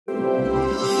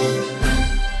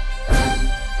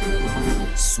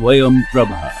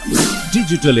SwayamPrabha.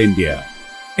 Digital India.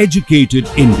 Educated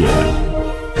India.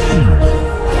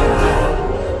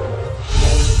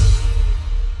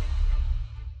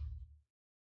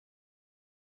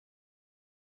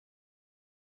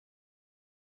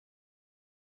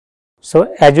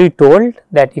 So, as we told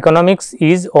that economics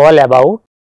is all about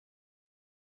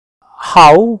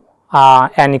how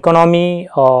an economy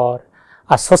or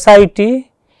a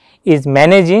society is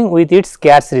managing with its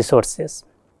scarce resources,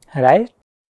 right.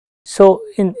 So,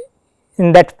 in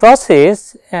that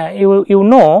process you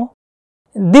know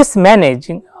this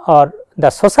managing or the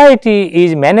society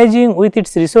is managing with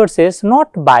its resources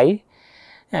not by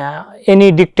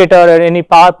any dictator or any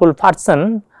powerful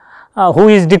person who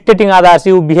is dictating others,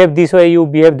 you behave this way, you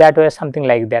behave that way, something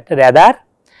like that. Rather,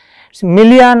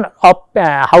 million of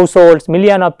households,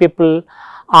 million of people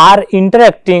are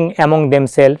interacting among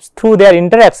themselves. Through their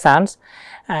interactions,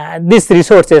 these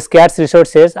resources, scarce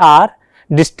resources are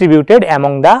distributed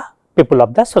among the people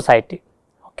of the society.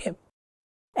 Okay.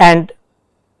 And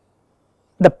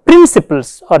the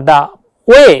principles or the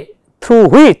way through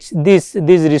which these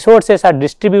resources are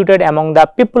distributed among the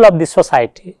people of the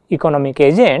society, economic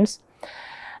agents,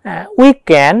 we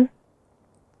can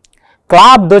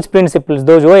club those principles,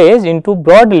 those ways into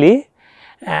broadly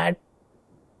 10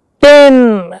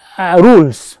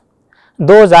 rules.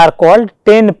 Those are called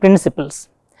 10 principles.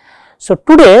 So,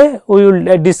 today we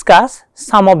will discuss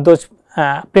some of those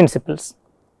principles.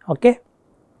 Okay.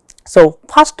 So,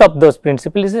 first of those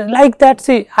principles is like that,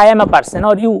 see, I am a person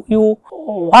or you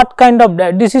what kind of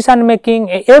decision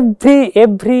making,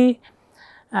 every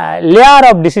layer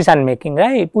of decision making,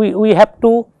 right. We have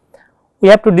to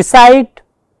decide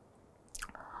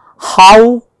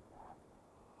how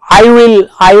I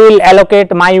will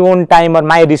allocate my own time or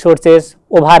my resources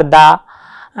over the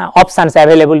options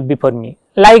available before me.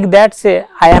 Like that, say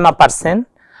I am a person,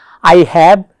 I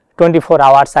have 24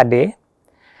 hours a day.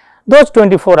 Those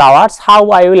 24 hours,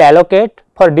 how I will allocate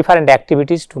for different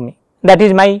activities to me, that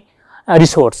is my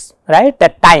resource, right.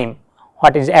 That time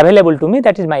what is available to me,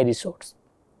 that is my resource.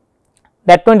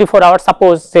 That 24 hours,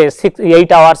 suppose say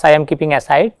 8 hours I am keeping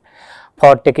aside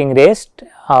for taking rest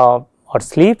or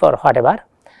sleep or whatever,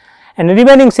 and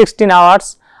remaining 16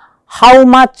 hours, how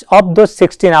much of those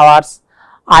 16 hours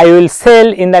I will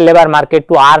sell in the labor market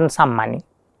to earn some money.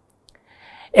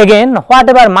 Again,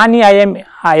 whatever money I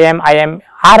am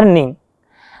earning,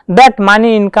 that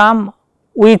money income,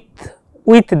 with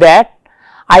that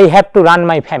I have to run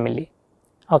my family.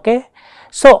 Okay.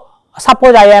 So,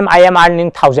 suppose I am earning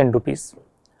 1000 rupees.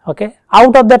 Okay.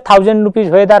 Out of that 1000 rupees,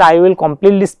 whether I will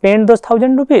completely spend those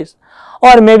 1000 rupees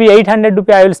or maybe 800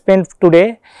 rupees I will spend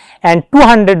today, and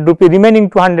 200 rupees, remaining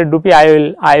 200 rupees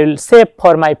I will save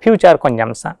for my future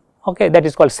consumption. Okay. That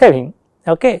is called saving.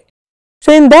 Okay.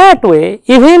 So, in that way,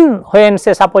 even when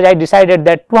say suppose I decided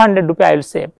that 200 rupees I will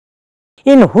save,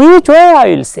 in which way I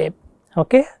will save?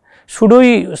 Okay. Should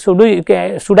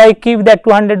I keep that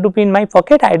 200 rupees in my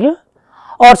pocket idle,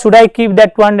 or should I keep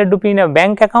that 200 rupees in a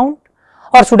bank account,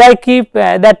 or should I keep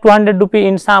that 200 rupees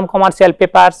in some commercial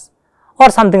papers or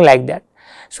something like that.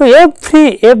 So,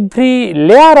 every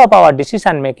layer of our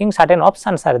decision making, certain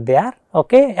options are there,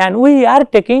 okay, and we are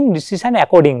taking decision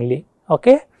accordingly.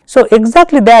 Okay. So,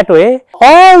 exactly that way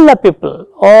all the people,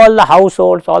 all the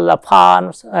households, all the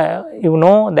farms, you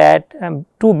know that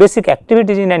two basic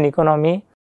activities in an economy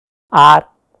are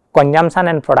consumption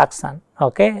and production.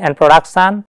 Okay. And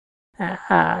production,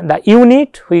 the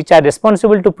unit which are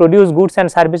responsible to produce goods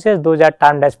and services, those are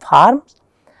termed as farms,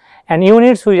 and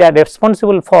units which are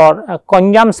responsible for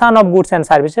consumption of goods and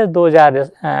services, those are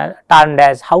termed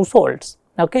as households.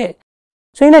 Okay.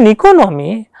 So, in an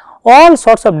economy, all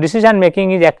sorts of decision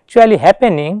making is actually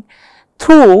happening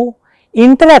through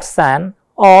interaction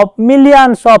of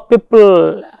millions of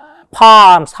people,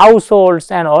 farms,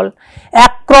 households and all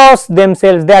across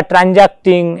themselves, they are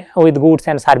transacting with goods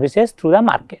and services through the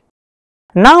market.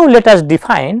 Now, let us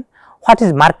define what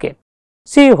is market.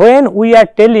 See, when we are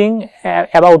telling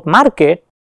about market,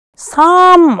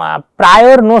 some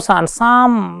prior notion,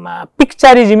 some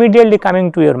picture is immediately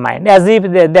coming to your mind, as if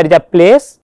there is a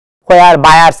place where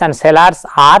buyers and sellers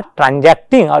are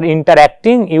transacting or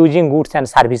interacting using goods and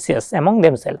services among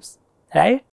themselves,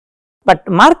 right. But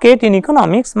market in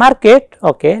economics, market,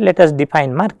 okay, let us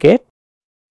define market.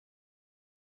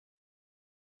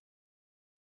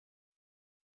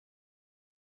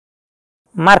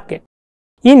 Market.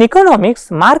 In economics,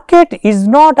 market is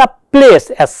not a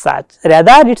place as such,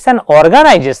 rather it is an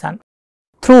organization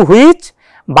through which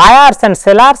buyers and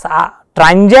sellers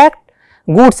transact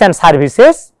goods and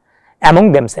services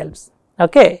among themselves.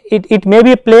 Okay, it may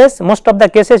be a place, most of the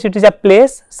cases it is a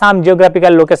place, some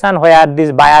geographical location where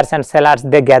these buyers and sellers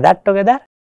they gather together.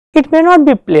 It may not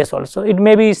be place also, it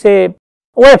may be say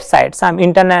website, some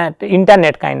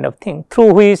internet kind of thing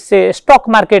through which say stock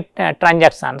market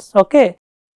transactions. Okay,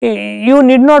 you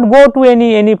need not go to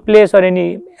any place or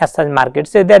any as such market.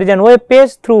 Say there is a web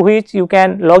page through which you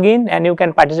can log in and you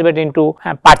can participate into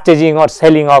purchasing or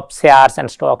selling of shares and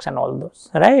stocks and all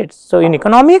those, right. So in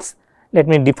economics, let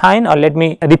me define or let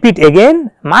me repeat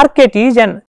again, market is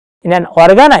an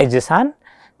organization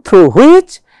through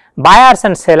which buyers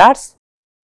and sellers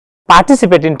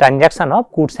participate in transaction of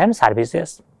goods and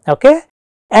services. Okay,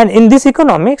 and in this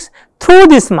economics, through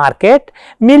this market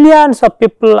millions of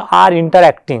people are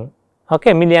interacting.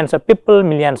 Okay, millions of people,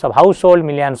 millions of household,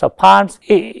 millions of firms,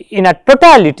 in a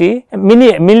totality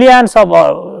millions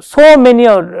of so many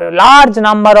large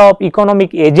number of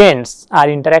economic agents are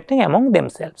interacting among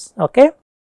themselves. Okay,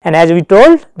 and as we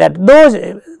told that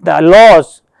the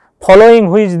laws following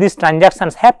which these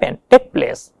transactions take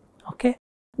place. Okay,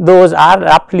 those are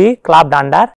roughly clubbed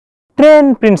under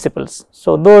 10 principles.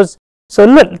 So today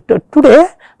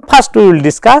first we will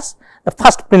discuss the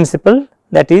first principle,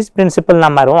 that is principle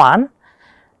number 1.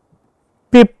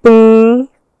 People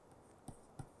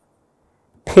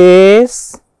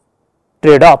face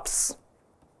trade-offs.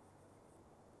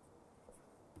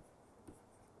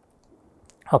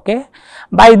 Okay,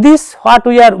 by this what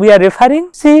we are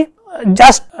referring, see,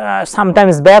 just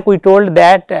sometimes back we told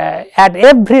that at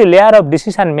every layer of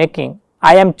decision making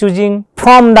I am choosing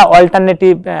from the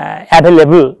alternative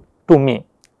available to me.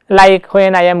 Like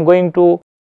when I am going to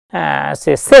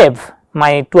say save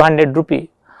my 200 rupee,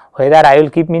 whether I will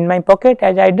keep in my pocket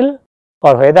as idle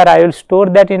or whether I will store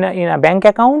that in a bank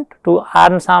account to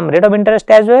earn some rate of interest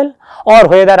as well, or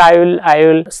whether I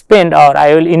will spend or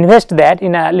I will invest that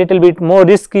in a little bit more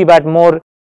risky but more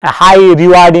high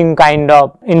rewarding kind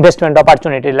of investment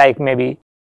opportunity, like maybe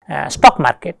stock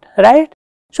market, right.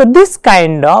 So this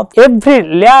kind of every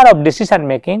layer of decision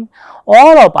making,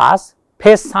 all of us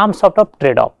face some sort of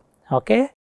trade off. Okay,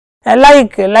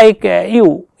 like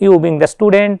you being the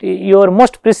student, your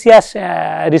most precious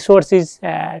resource is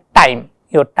time,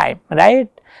 your time, right.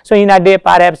 So in a day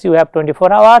perhaps you have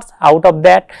 24 hours, out of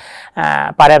that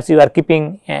perhaps you are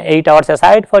keeping 8 hours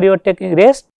aside for your taking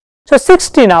rest. So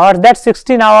 16 hours, that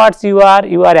 16 hours you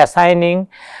are assigning.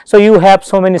 So you have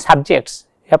so many subjects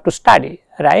you have to study,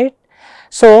 right.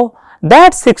 So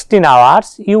that 16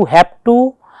 hours you have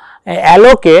to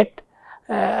allocate,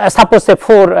 suppose say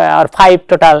 4 or 5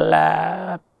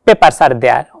 total papers are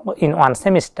there in one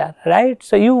semester, right.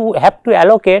 So you have to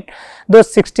allocate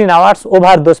those 16 hours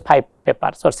over those 5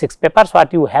 papers or 6 papers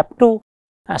what you have to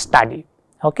study.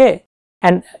 Okay,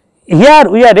 and here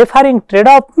we are referring trade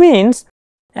off means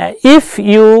if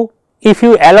you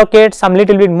allocate some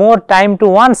little bit more time to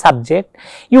one subject,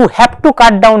 you have to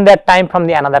cut down that time from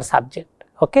the another subject.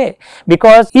 Okay,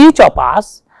 because each of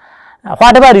us,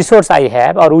 whatever resource I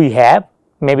have or we have,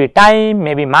 maybe time,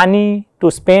 maybe money to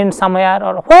spend somewhere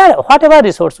or whatever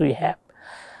resource we have.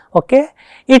 Okay,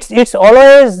 it's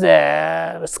always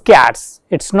scarce,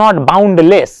 it's not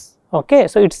boundless. Okay,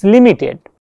 so it's limited.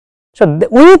 So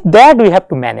with that we have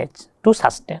to manage to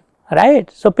sustain, right.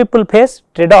 So people face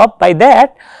trade off. By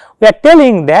that we are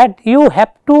telling that you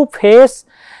have to face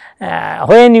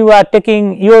when you are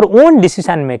taking your own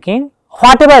decision making,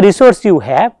 whatever resource you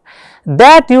have,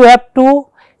 that you have to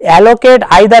allocate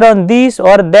either on this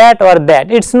or that or that.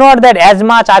 It is not that as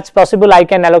much as possible I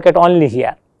can allocate only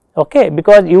here. Okay,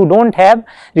 because you do not have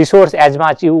resource as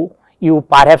much you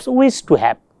perhaps wish to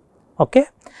have. Okay,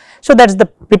 so that is the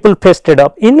people face trade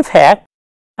off. In fact,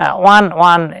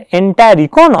 one entire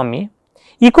economy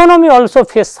also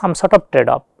face some sort of trade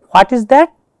off. What is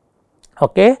that?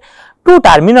 Okay, two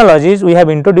terminologies we have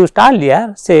introduced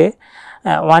earlier. Say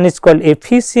one is called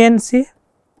efficiency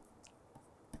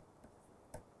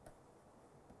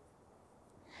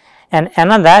and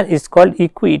another is called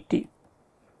equity.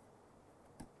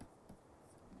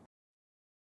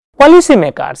 Policy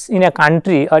makers in a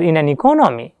country or in an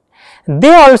economy,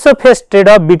 they also face trade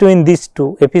off between these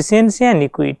two, efficiency and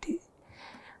equity.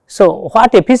 So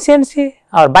what efficiency,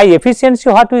 or by efficiency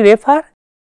what we refer?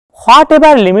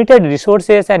 Whatever limited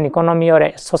resources an economy or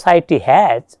a society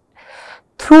has,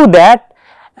 through that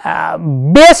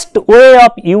best way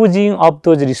of using of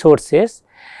those resources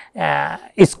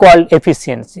is called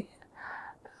efficiency,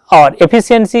 or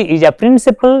efficiency is a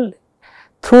principle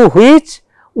through which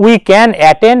we can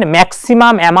attain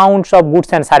maximum amounts of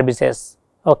goods and services,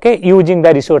 okay, using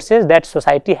the resources that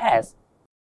society has.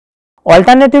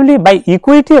 Alternatively, by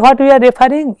equity what we are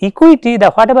referring? Equity, the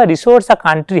whatever resource a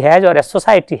country has or a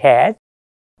society has,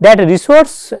 that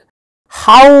resource,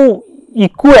 how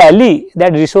equally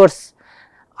that resource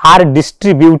are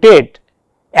distributed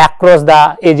across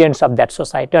the agents of that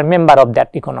society or member of that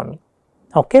economy.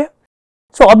 Okay.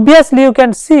 So, obviously you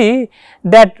can see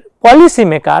that policy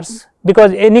makers,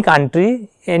 because any country,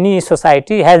 any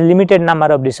society has limited number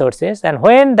of resources, and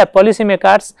when the policy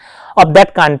makers of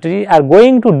that country are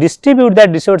going to distribute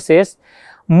that resources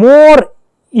more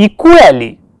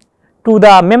equally to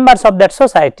the members of that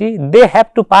society, they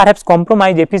have to perhaps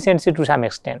compromise efficiency to some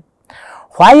extent.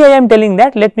 Why I am telling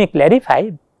that? Let me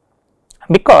clarify.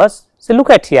 Because, so look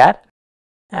at here,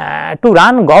 to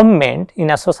run government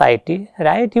in a society,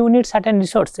 right, you need certain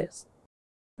resources.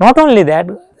 Not only that,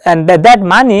 and that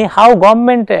money, how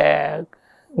government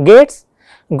gets,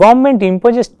 government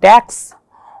imposes tax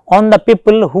on the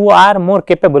people who are more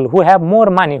capable, who have more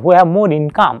money, who have more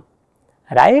income,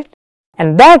 right,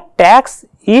 and that tax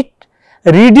it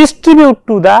redistribute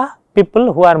to the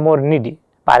people who are more needy,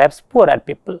 perhaps poorer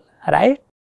people, right.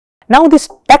 Now, this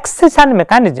taxation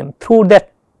mechanism through the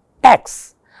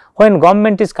tax, when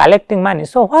government is collecting money,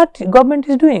 so what government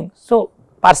is doing? So,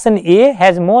 person A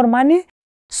has more money,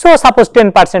 so suppose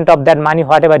 10% of that money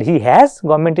whatever he has,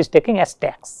 government is taking as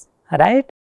tax, right.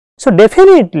 So,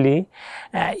 definitely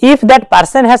if that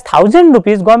person has 1000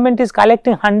 rupees, government is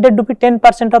collecting 100 rupees,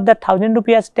 10% of that 1000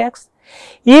 rupees as tax.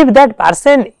 If that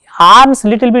person earns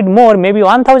little bit more, maybe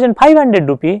 1500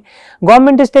 rupee,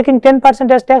 government is taking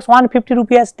 10% as tax, 150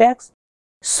 rupee as tax.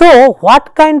 So,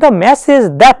 what kind of message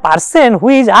the person who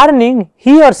is earning,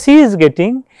 he or she is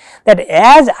getting, that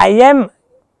as I am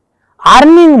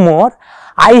earning more,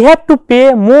 I have to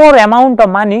pay more amount of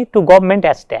money to government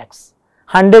as tax,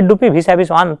 100 rupee vis-a-vis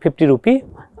 150 rupee,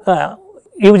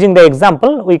 using the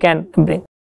example we can bring.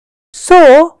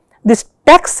 So, this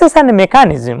taxation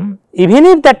mechanism, even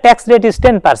if the tax rate is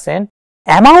 10%,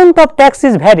 amount of tax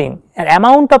is varying and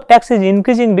amount of tax is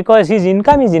increasing because his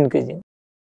income is increasing.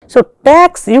 So,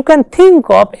 tax you can think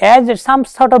of as some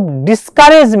sort of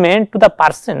discouragement to the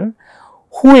person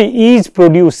who is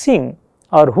producing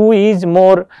or who is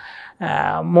more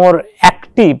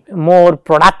active, more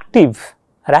productive,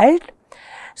 right.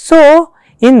 So,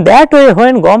 in that way,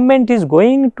 when government is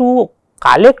going to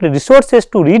collect resources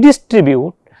to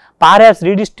redistribute, perhaps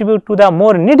redistribute to the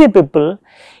more needy people,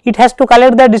 it has to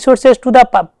collect the resources to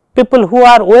the people who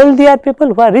are wealthier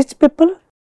people, who are rich people.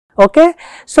 Okay.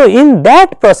 So, in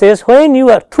that process, when you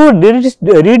are through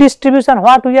redistribution,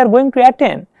 what we are going to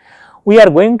attain? We are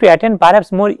going to attain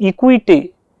perhaps more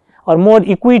equity or more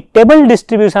equitable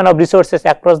distribution of resources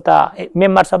across the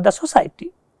members of the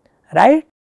society, right.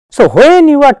 So, when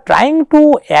you are trying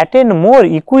to attain more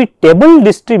equitable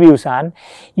distribution,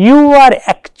 you are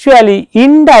actually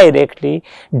indirectly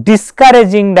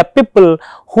discouraging the people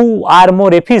who are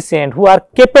more efficient, who are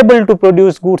capable to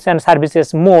produce goods and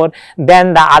services more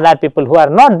than the other people who are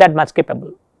not that much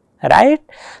capable, right.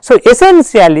 So,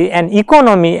 essentially an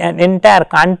economy, an entire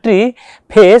country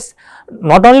face,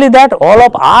 not only that, all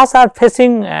of us are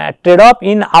facing trade-off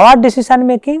in our decision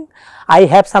making. I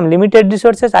have some limited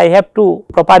resources, I have to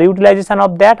proper utilization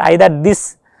of that, either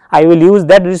this I will use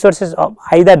that resources of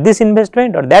either this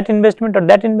investment or that investment or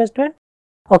that investment.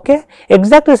 Okay.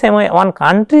 Exactly same way, one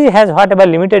country has whatever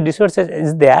limited resources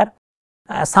is there,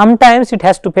 sometimes it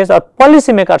has to face, or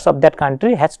policy makers of that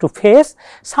country has to face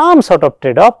some sort of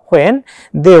trade-off when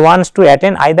they wants to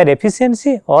attain either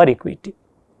efficiency or equity.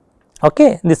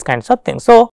 Okay, this kinds of things.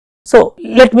 So,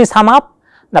 let me sum up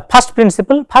the first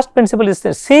principle. First principle is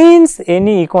that since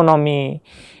any economy,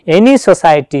 any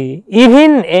society,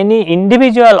 even any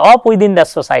individual of within the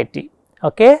society,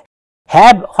 okay,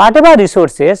 have whatever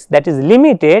resources that is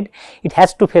limited, it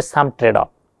has to face some trade-off.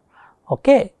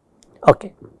 Okay.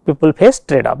 Okay, people face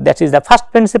trade-off. That is the first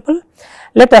principle.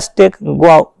 Let us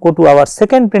go to our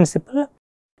second principle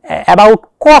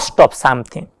about cost of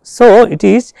something. So, it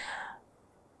is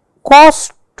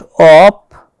cost of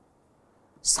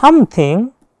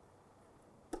something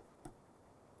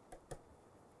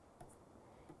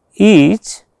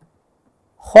is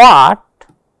what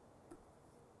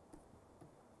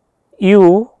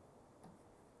you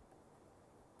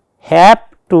have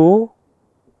to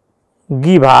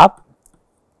give up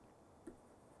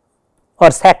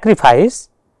or sacrifice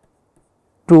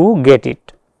to get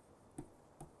it.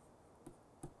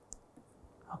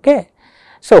 Okay.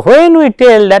 So, when we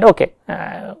tell that, okay,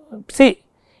 see,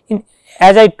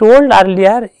 as I told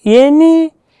earlier,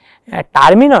 any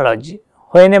terminology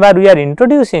whenever we are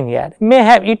introducing here may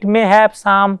have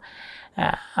some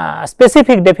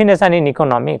specific definition in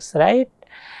economics, right.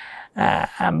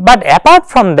 But apart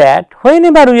from that,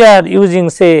 whenever we are using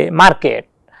say market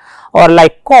or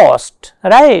like cost,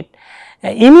 right,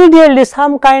 immediately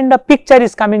some kind of picture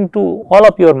is coming to all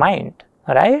of your mind,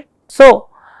 right. So,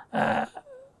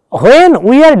 when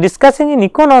we are discussing in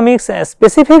economics a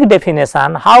specific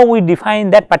definition, how we define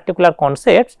that particular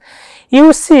concepts,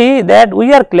 you see that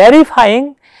we are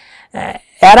clarifying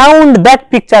around that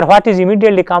picture what is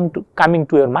immediately coming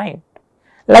to your mind,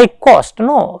 like cost.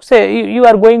 No, say you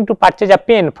are going to purchase a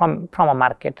pen from a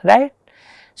market, right.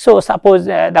 So, suppose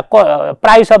the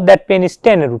price of that pen is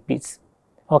 10 rupees.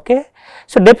 Okay.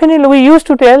 So, definitely we used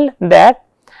to tell that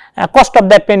cost of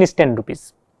that pen is 10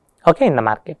 rupees, okay, in the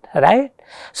market, right.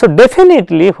 So,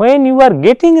 definitely when you are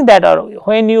getting that, or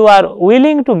when you are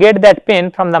willing to get that pen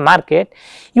from the market,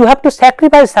 you have to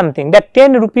sacrifice something, that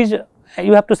 10 rupees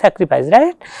you have to sacrifice,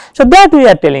 right. So, that we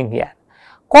are telling here,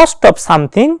 cost of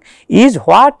something is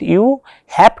what you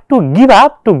have to give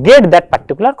up to get that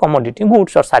particular commodity,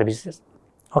 goods or services.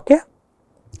 Okay.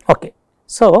 Okay.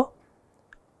 So,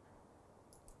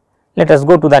 let us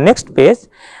go to the next page.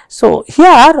 So,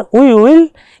 here we will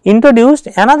introduce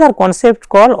another concept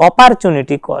called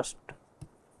opportunity cost.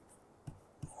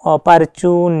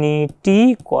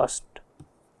 Opportunity cost.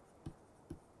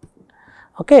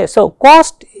 Okay. So,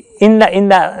 cost in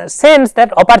the sense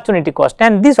that opportunity cost,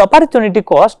 and this opportunity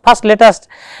cost, first let us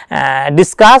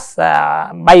discuss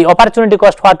by opportunity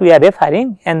cost what we are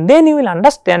referring, and then you will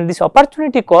understand this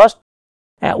opportunity cost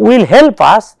will help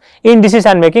us in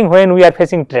decision making when we are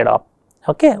facing trade off.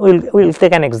 Okay. We will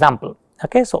take an example.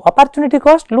 Okay. So, opportunity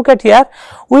cost, look at here,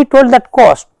 we told that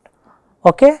cost.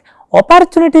 Okay.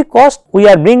 Opportunity cost, we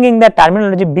are bringing the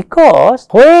terminology because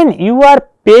when you are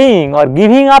paying or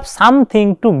giving up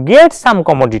something to get some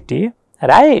commodity,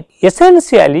 right,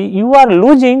 essentially you are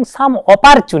losing some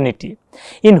opportunity.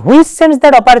 In which sense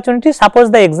that opportunity?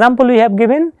 Suppose the example we have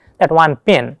given, that one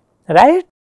pen, right.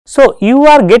 So, you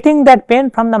are getting that pen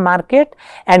from the market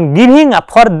and giving up,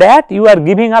 for that you are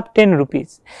giving up 10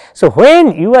 rupees. So,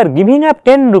 when you are giving up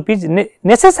 10 rupees,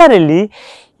 necessarily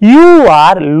you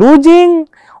are losing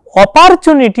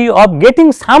opportunity of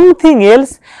getting something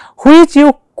else which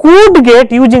you could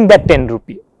get using that 10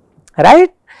 rupee,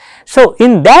 right. So,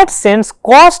 in that sense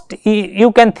cost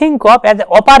you can think of as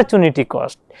opportunity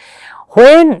cost.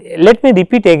 When, let me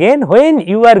repeat again, when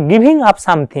you are giving up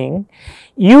something,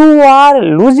 you are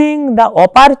losing the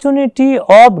opportunity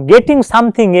of getting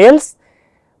something else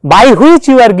by which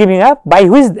you are giving up, by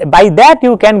that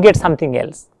you can get something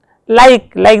else.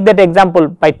 Like that example,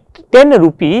 by 10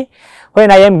 rupee, when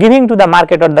I am giving to the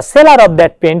market or the seller of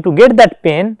that pen to get that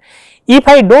pen, if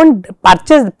I do not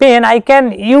purchase the pen, I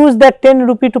can use that 10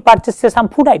 rupee to purchase say some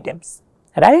food items,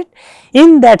 right.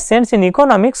 In that sense, in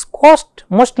economics, cost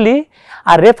mostly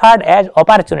are referred as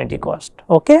opportunity cost.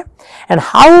 Okay. And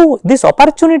how this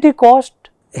opportunity cost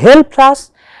helps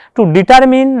us to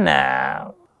determine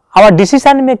our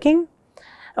decision making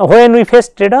when we face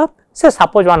trade off. Say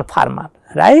suppose one farmer,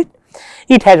 right,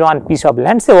 it has one piece of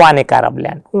land, say 1 acre of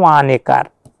land, 1 acre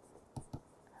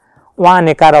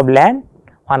of land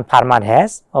one farmer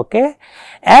has, okay,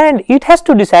 and it has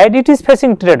to decide, it is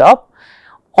facing trade off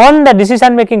on the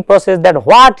decision making process that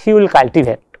what he will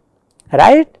cultivate,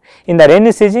 right. In the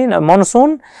rainy season,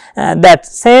 monsoon, that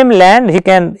same land he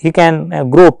can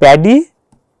grow paddy,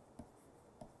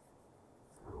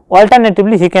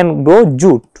 alternatively he can grow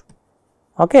jute,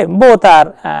 okay, both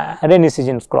are rainy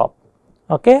season crop.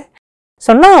 Okay.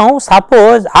 So, now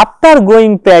suppose after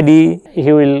growing paddy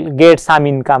he will get some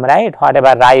income, right,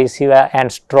 whatever rice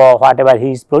and straw whatever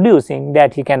he is producing,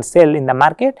 that he can sell in the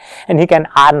market and he can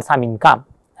earn some income,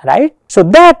 right. So,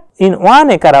 that in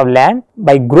 1 acre of land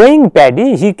by growing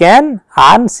paddy he can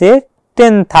earn say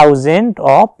 10,000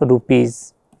 of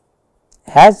rupees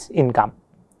as income.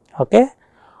 Okay.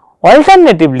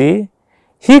 Alternatively,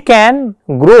 he can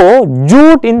grow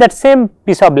jute in that same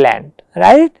piece of land,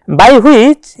 right, by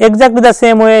which exactly the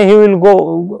same way he will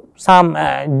go some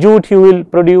jute he will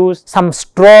produce, some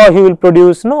straw he will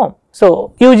produce, no.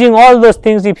 So, using all those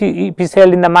things, if he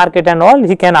sell in the market and all,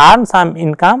 he can earn some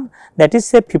income, that is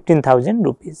say 15,000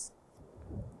 rupees.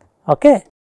 Okay.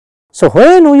 So,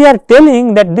 when we are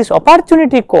telling that this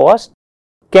opportunity cost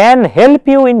can help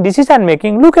you in decision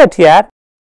making, look at here,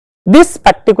 this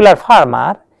particular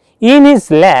farmer in his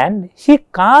land, he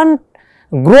can't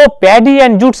grow paddy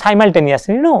and jute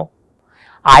simultaneously, no,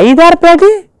 either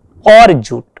paddy or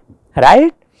jute,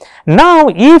 right. Now,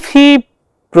 if he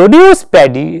produce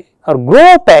paddy or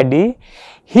grow paddy,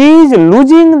 he is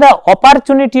losing the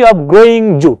opportunity of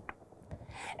growing jute,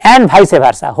 and vice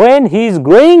versa. When he is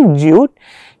growing jute,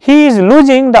 he is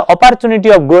losing the opportunity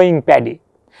of growing paddy.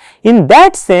 In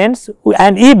that sense,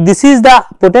 and if this is the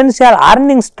potential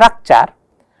earning structure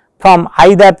from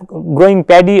either growing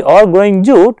paddy or growing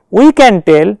jute, we can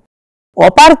tell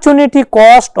opportunity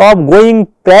cost of going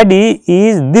paddy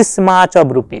is this much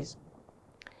of rupees,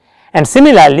 and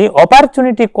similarly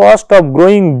opportunity cost of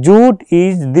growing jute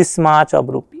is this much of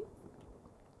rupee.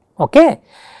 Okay.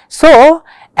 So,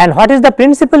 and what is the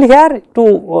principle here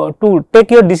to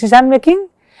take your decision making?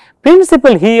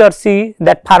 Principle, he or she,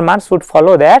 that farmer should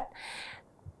follow that.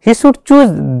 He should choose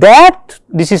that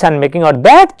decision making or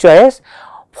that choice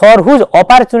for whose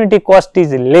opportunity cost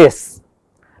is less.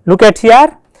 Look at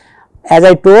here, as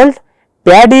I told,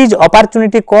 paddy's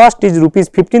opportunity cost is rupees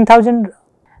 15,000,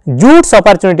 jute's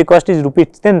opportunity cost is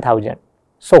rupees 10,000.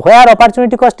 So, where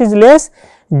opportunity cost is less,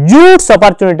 jute's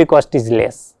opportunity cost is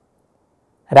less,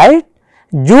 right?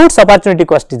 Jute's opportunity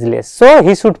cost is less. So,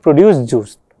 he should produce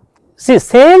jute. See,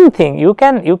 same thing, you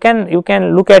can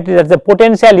look at it as the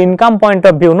potential income point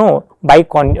of view. No, by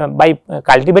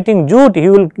cultivating jute he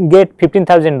will get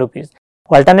 15,000 rupees.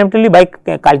 Alternatively, by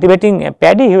cultivating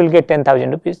paddy he will get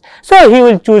 10,000 rupees. So, he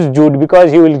will choose jute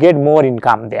because he will get more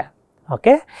income there.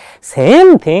 Okay.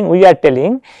 Same thing we are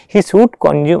telling, he should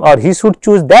consume or he should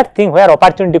choose that thing where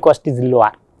opportunity cost is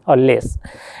lower or less.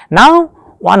 Now,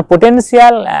 one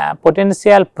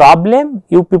potential problem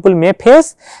you people may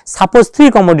face, suppose three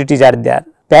commodities are there,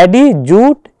 paddy,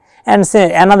 jute and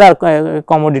say another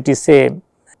commodity, say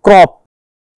crop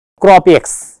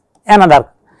X, another.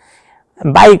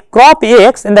 By crop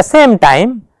X in the same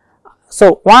time,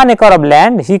 so 1 acre of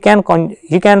land he can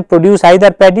produce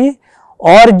either paddy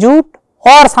or jute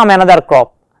or some another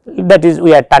crop, that is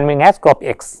we are terming as crop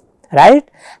X, right.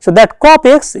 So, that crop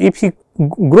X, if he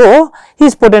grow,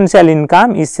 his potential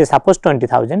income is say suppose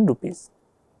 20,000 rupees.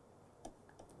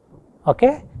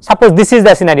 Okay. Suppose this is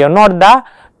the scenario, not the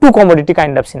two commodity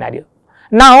kind of scenario.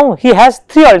 Now, he has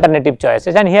three alternative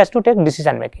choices and he has to take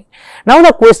decision making. Now,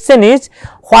 the question is,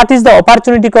 what is the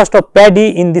opportunity cost of paddy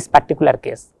in this particular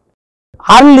case?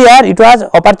 Earlier it was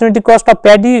opportunity cost of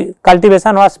paddy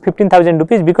cultivation was 15,000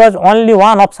 rupees because only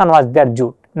one option was there,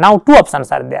 jute. Now, two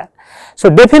options are there. So,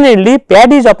 definitely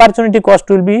paddy's opportunity cost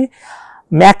will be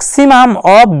maximum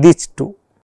of these two.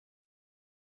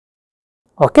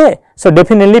 Okay. So,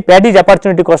 definitely paddy's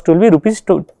opportunity cost will be rupees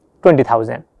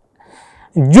 20,000.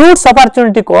 Jute's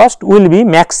opportunity cost will be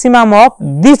maximum of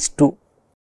these two.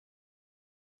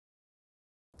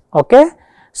 Okay.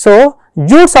 So,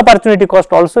 jute's opportunity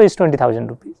cost also is 20,000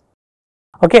 rupees.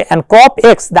 Okay. And crop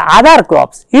X, the other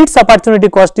crops, its opportunity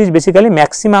cost is basically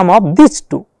maximum of these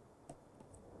two.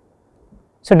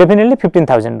 So, definitely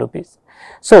 15,000 rupees.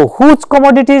 So, whose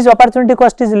commodity's opportunity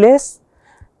cost is less?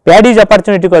 Paddy's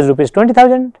opportunity cost rupees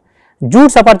 20,000,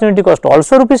 jute's opportunity cost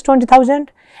also rupees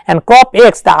 20,000 and crop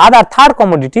X, the other third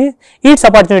commodity, its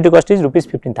opportunity cost is rupees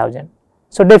 15,000.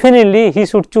 So, definitely he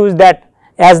should choose that,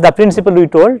 as the principle we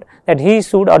told, that he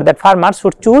should or that farmer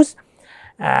should choose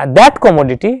that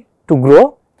commodity to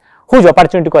grow whose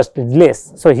opportunity cost is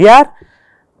less. So, here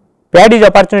paddy's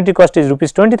opportunity cost is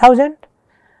rupees 20,000,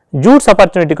 jute's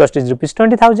opportunity cost is rupees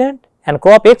 20,000 and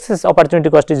crop X's opportunity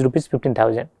cost is rupees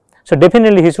 15,000. So,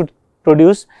 definitely he should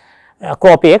produce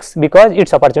crop X because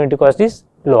its opportunity cost is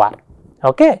lower.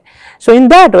 Okay. So, in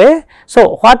that way,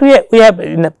 so what we have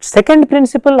in the second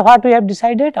principle, what we have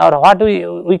decided or what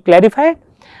we clarified?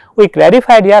 We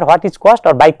clarified here what is cost,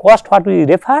 or by cost what we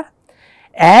refer,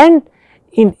 and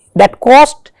in that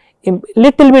cost in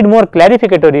little bit more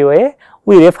clarificatory way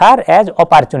we refer as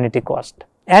opportunity cost.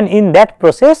 And in that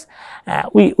process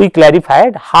we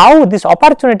clarified how this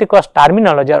opportunity cost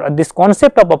terminology or this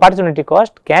concept of opportunity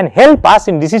cost can help us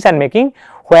in decision making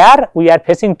where we are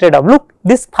facing trade off. Look,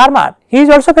 this farmer, he is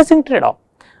also facing trade off.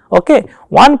 Okay.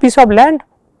 One piece of land,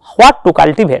 what to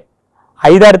cultivate,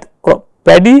 either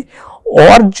paddy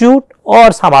or jute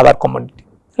or some other commodity,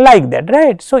 like that,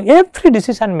 right. So, every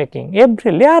decision making,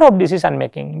 every layer of decision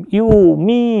making, you,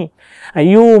 me,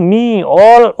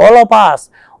 all of us,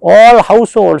 all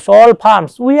households, all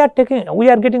farms, we are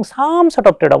getting some sort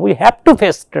of trade off, we have to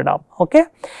face trade off. Okay.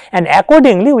 And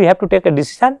accordingly we have to take a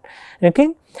decision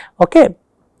making. Okay.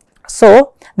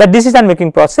 So, the decision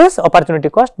making process, opportunity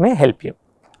cost may help you.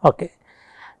 Okay.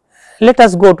 Let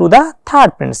us go to the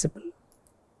third principle.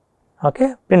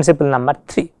 Okay. Principle number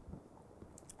 3.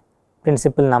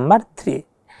 Principle number 3.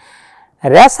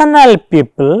 Rational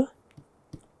people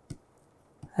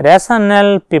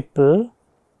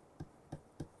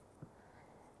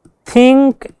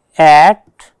think at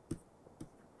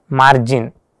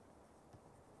margin.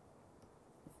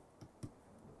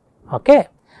 Okay.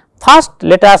 First,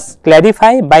 let us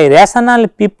clarify by rational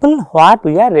people what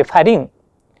we are referring.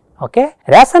 Okay.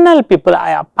 Rational people,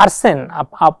 a person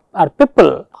or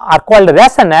people are called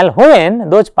rational when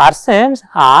those persons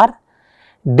are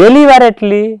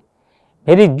deliberately,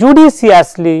 very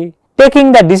judiciously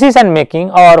taking the decision making,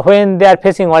 or when they are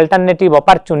facing alternative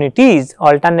opportunities,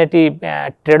 alternative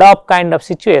trade-off kind of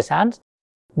situations,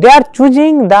 they are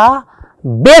choosing the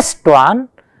best one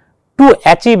to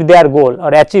achieve their goal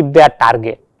or achieve their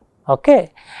target.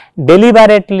 Okay.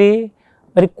 Deliberately,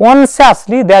 very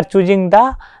consciously they are choosing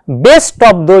the best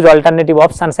of those alternative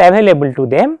options available to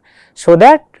them, so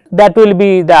that will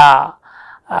be the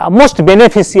most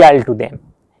beneficial to them.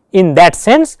 In that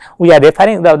sense, we are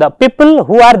referring the people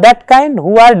who are that kind,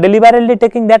 who are deliberately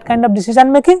taking that kind of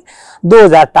decision making,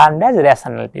 those are termed as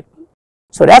rational people.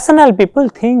 So, rational people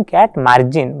think at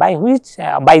margin, by which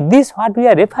by this what we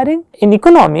are referring in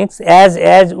economics,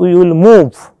 as we will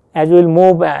move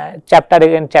chapter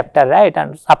again chapter, right,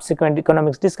 and subsequent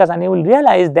economics discussion, you will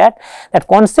realize that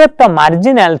concept of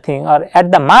marginal thing or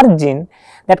at the margin,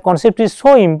 that concept is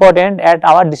so important at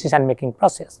our decision making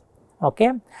process.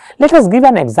 Okay. Let us give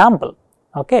an example.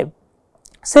 Okay.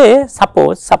 Say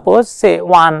suppose say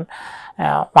one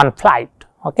flight,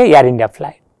 okay, Air India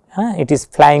flight, it is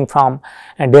flying from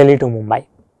Delhi to Mumbai.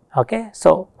 Okay.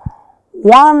 So,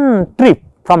 one trip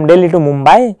from Delhi to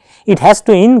Mumbai, it has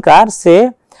to incur say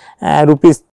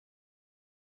rupees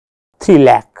 3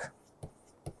 lakh,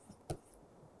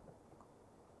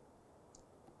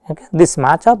 okay, this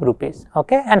much of rupees.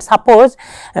 Okay. And suppose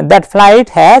that flight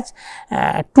has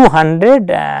 200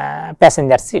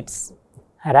 passenger seats,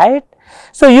 right.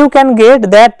 So, you can get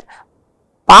that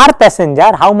per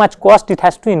passenger how much cost it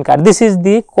has to incur. This is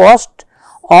the cost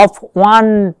of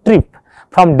one trip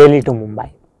from Delhi to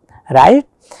Mumbai, right.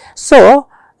 So,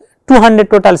 200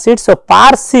 total seats. So,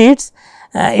 per seats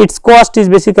its cost is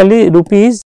basically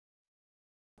rupees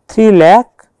 3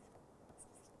 lakh,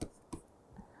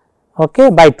 okay,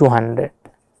 by 200.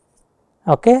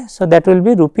 Okay. So, that will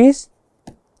be rupees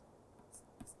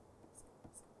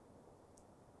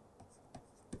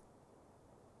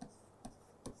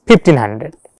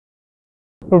 1500,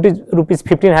 rupees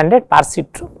 1500 per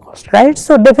seat cost, right.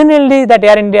 So, definitely that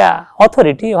Air India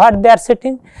authority, what they are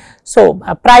setting. So,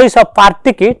 price of per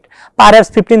ticket perhaps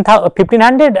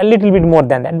 1500, a little bit more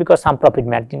than that, because some profit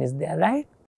margin is there, right.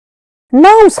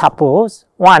 Now, suppose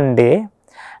one day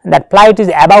that flight is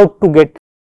about to get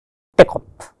take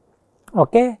off,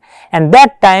 okay, and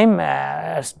that time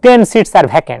 10 seats are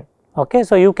vacant. Okay.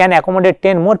 So, you can accommodate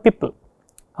 10 more people.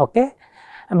 Okay.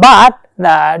 But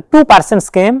 2 persons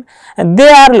came, and they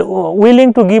are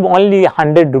willing to give only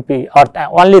 100 rupee or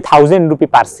only 1000 rupee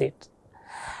per seat.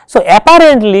 So,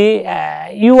 apparently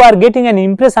you are getting an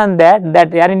impression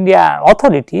that Air India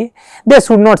authority, they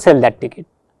should not sell that ticket.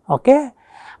 Okay.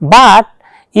 But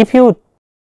if you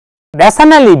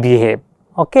rationally behave,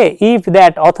 okay, if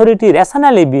that authority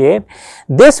rationally behave,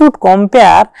 they should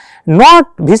compare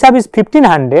not vis-a-vis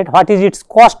 1500 what is its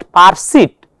cost per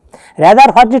seat,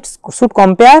 rather what it should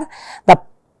compare the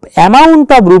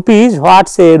amount of rupees, what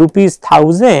say rupees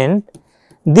 1000,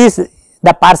 this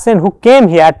the person who came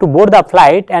here to board the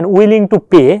flight and willing to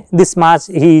pay this much,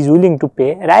 he is willing to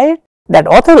pay, right. That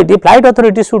authority, flight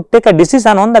authority, should take a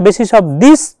decision on the basis of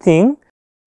this thing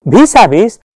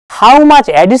vis-a-vis how much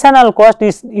additional cost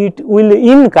it will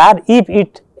incur if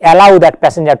it allow that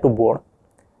passenger to board,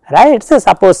 right. So,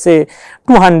 suppose say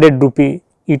 200 rupee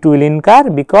it will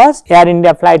incur, because Air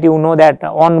India flight, you know that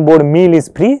on board meal is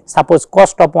free. Suppose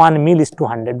cost of one meal is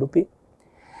 200 rupee.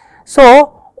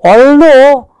 So,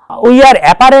 although we are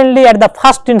apparently at the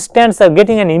first instance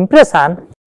getting an impression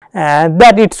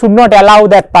that it should not allow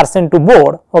that person to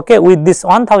board, okay, with this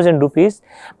 1000 rupees,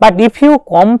 but if you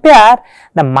compare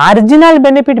the marginal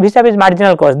benefit vis-a-vis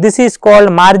marginal cost, this is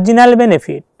called marginal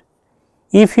benefit.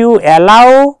 If you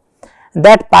allow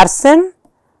that person,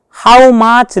 how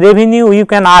much revenue you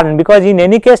can earn, because in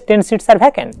any case 10 seats are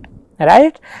vacant,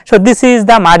 right. So, this is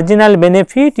the marginal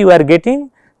benefit you are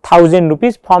getting 1000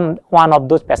 rupees from one of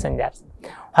those passengers.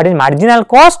 What is marginal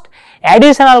cost?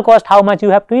 Additional cost, how much you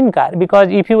have to incur, because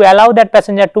if you allow that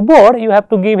passenger to board, you have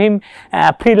to give him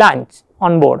free lunch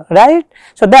on board, right.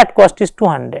 So, that cost is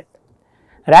 200,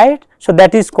 right. So,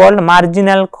 that is called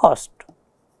marginal cost,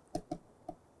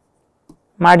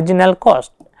 marginal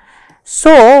cost.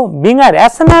 So, being a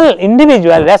rational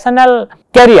individual, rational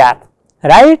carrier,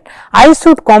 right, I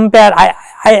should compare,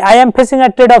 I am facing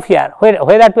a trade off here,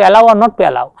 whether to allow or not to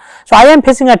allow. So, I am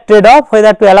facing a trade off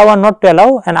whether to allow or not to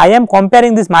allow, and I am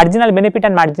comparing this marginal benefit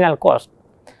and marginal cost.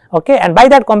 Okay. And by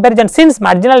that comparison, since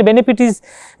marginal benefit is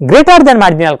greater than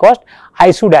marginal cost,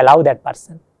 I should allow that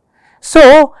person.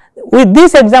 So, with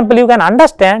this example you can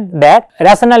understand that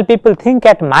rational people think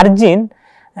at margin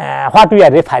what we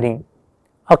are referring.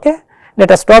 Okay. Let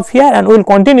us stop here and we will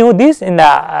continue this in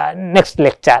the next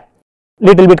lecture.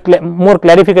 little bit more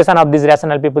clarification of this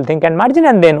rational people think and margin,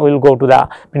 and then we will go to the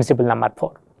principle number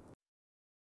 4.